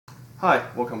Hi,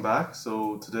 welcome back.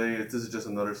 So today this is just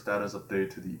another status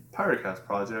update to the Piracast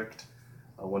project,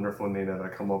 a wonderful name that I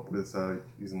come up with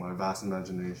using my vast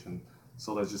imagination.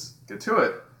 So let's just get to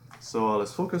it. So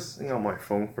let's focus on my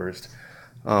phone first.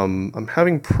 I'm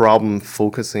having problem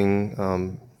focusing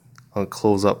on a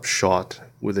close-up shot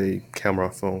with a camera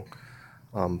phone.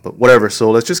 But whatever, so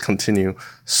let's just continue.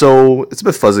 So it's a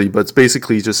bit fuzzy, but it's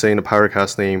basically just saying the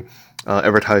Piracast name,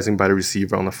 advertising by the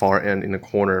receiver on the far end in the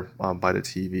corner by the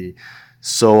TV.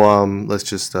 So let's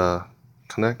just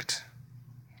connect.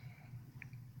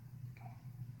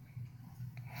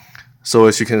 So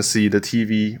as you can see, the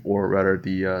TV, or rather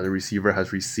the receiver,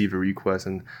 has received a request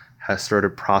and has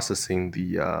started processing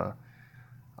the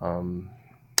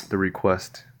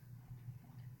request.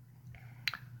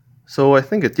 So I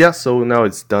think so now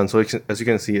it's done. So as you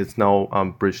can see, it's now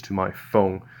bridged to my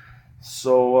phone.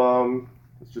 So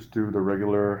let's just do the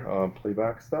regular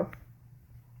playback stuff.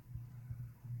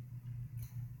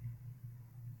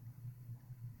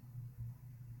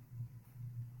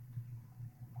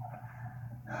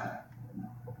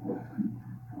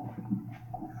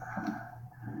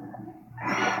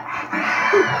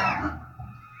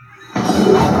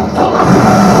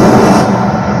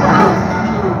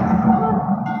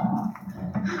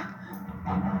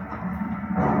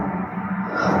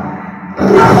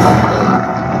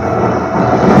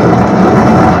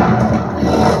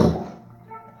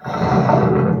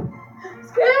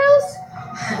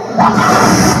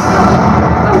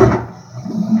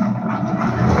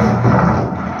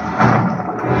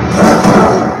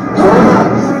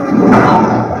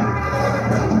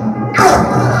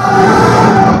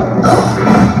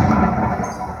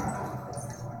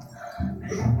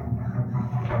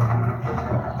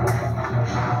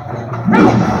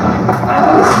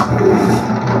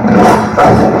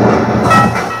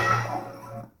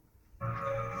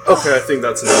 Okay, I think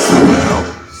that's enough for now.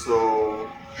 So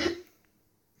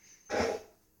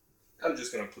I'm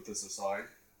just gonna put this aside.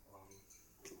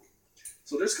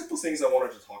 So there's a couple things I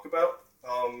wanted to talk about.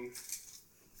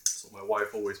 So my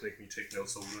wife always makes me take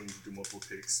notes, so we don't need to do multiple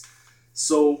takes.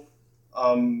 So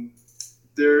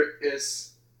there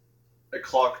is a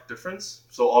clock difference.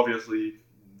 So obviously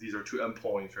these are two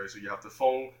endpoints, right? So you have the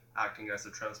phone acting as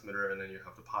the transmitter, and then you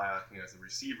have the Pi acting as the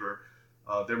receiver.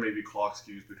 There may be clock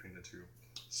skews between the two.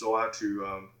 So I had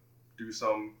to do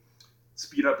some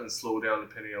speed up and slow down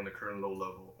depending on the current low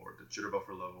level or the jitter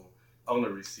buffer level on the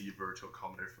receiver to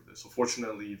accommodate for this. So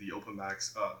fortunately, the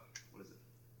OpenMax, what is it?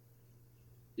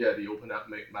 Yeah, the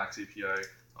OpenMax API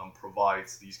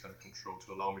provides these kind of control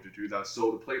to allow me to do that.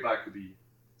 So the playback could be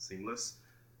seamless.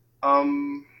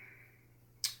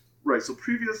 Right. So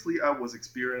previously, I was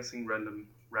experiencing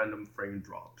random frame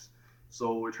drops.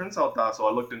 So it turns out that I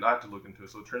had to look into it.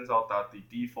 So it turns out that the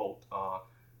default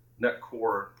net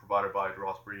core provided by the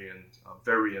Raspberry and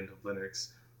variant of Linux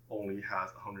only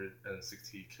has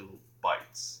 160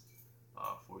 kilobytes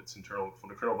for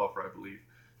the kernel buffer, I believe.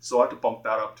 So I had to bump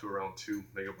that up to around 2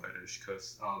 megabyte-ish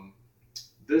because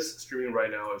this streaming right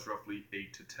now is roughly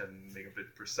 8 to 10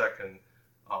 megabit per second.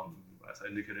 As I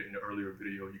indicated in the earlier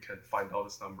video, you can find out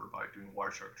this number by doing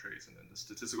Wireshark trace, and then the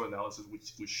statistical analysis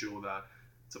would show that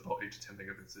it's about 8 to 10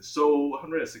 megabits. So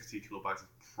 160 kilobytes is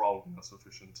probably not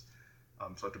sufficient.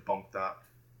 So I had to bump that.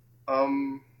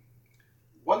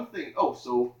 One thing. What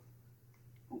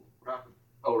happened?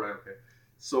 Oh, right. Okay.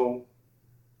 So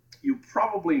you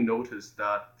probably noticed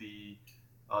that the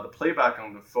playback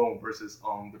on the phone versus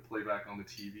on the playback on the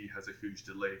TV has a huge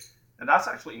delay, and that's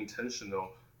actually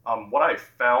intentional. What I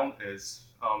found is,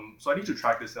 so I need to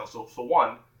track this down. So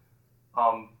one,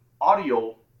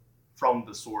 audio from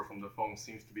the source from the phone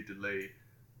seems to be delayed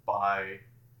by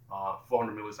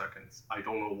 400 milliseconds. I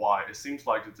don't know why. It seems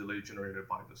like the delay generated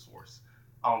by the source.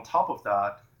 On top of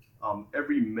that,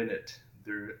 every minute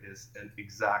there is an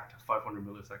exact 500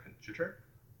 millisecond jitter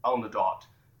on the dot.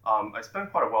 I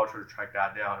spent quite a while trying to track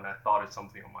that down, and I thought it's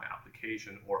something on my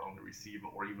application or on the receiver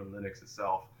or even Linux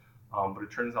itself. But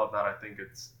it turns out that I think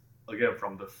it's, again,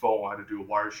 from the phone. I had to do a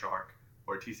Wireshark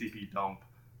or a TCP dump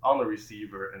on the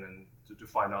receiver, and then to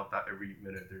find out that every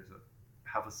minute there's a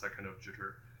half a second of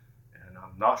jitter. And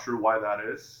I'm not sure why that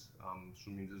is.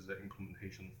 Assuming this is an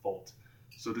implementation fault.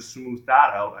 So to smooth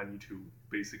that out, I need to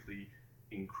basically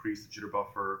increase the jitter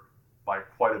buffer by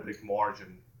quite a big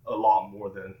margin, a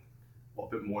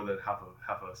bit more than half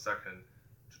a second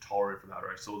to tolerate for that,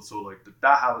 right? So like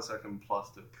that half a second plus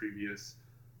the previous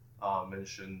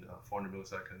mentioned 400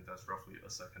 milliseconds, that's roughly a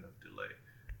second of delay.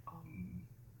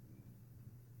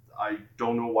 I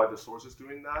don't know why the source is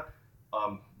doing that.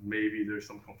 Maybe there's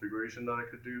some configuration that I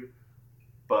could do,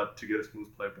 but to get a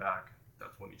smooth playback,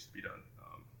 that's what needs to be done.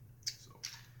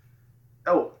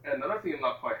 And another thing I'm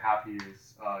not quite happy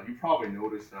is you probably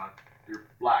noticed that there are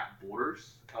black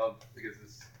borders because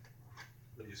this.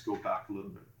 Let me just go back a little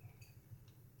bit.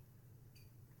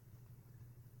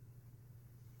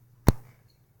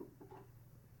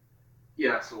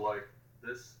 Yeah, so like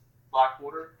this black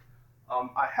border,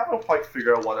 I haven't quite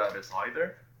figured out what that is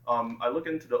either. I look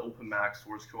into the OpenMac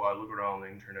source code, I look around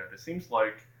the internet. It seems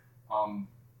like I'm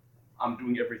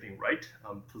doing everything right.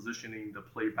 I'm positioning the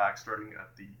playback starting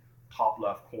at the top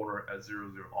left corner at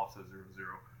 00, offset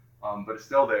 00, but it's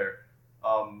still there.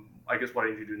 I guess what I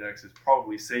need to do next is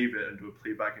probably save it and do a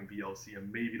playback in VLC, and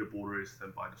maybe the border is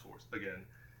sent by the source again.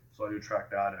 So I need to track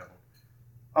that out.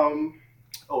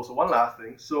 So one last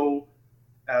thing. So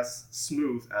as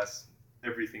smooth as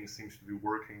everything seems to be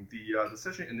working, the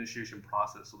session initiation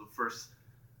process, so the first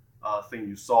thing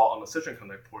you saw on the session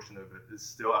connect portion of it, is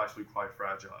still actually quite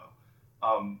fragile.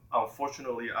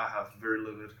 Unfortunately, I have very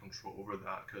limited control over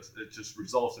that because it just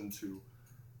results into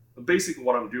basically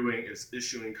what I'm doing is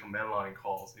issuing command line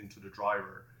calls into the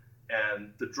driver,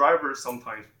 and the driver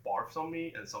sometimes barfs on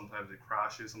me, and sometimes it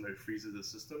crashes, sometimes it freezes the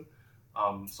system.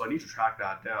 So I need to track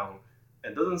that down.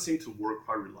 It doesn't seem to work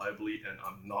quite reliably, and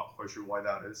I'm not quite sure why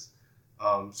that is.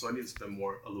 So I need to spend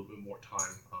a little bit more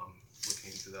time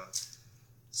looking into that.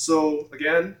 So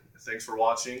again, thanks for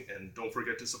watching, and don't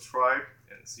forget to subscribe,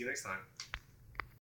 and see you next time.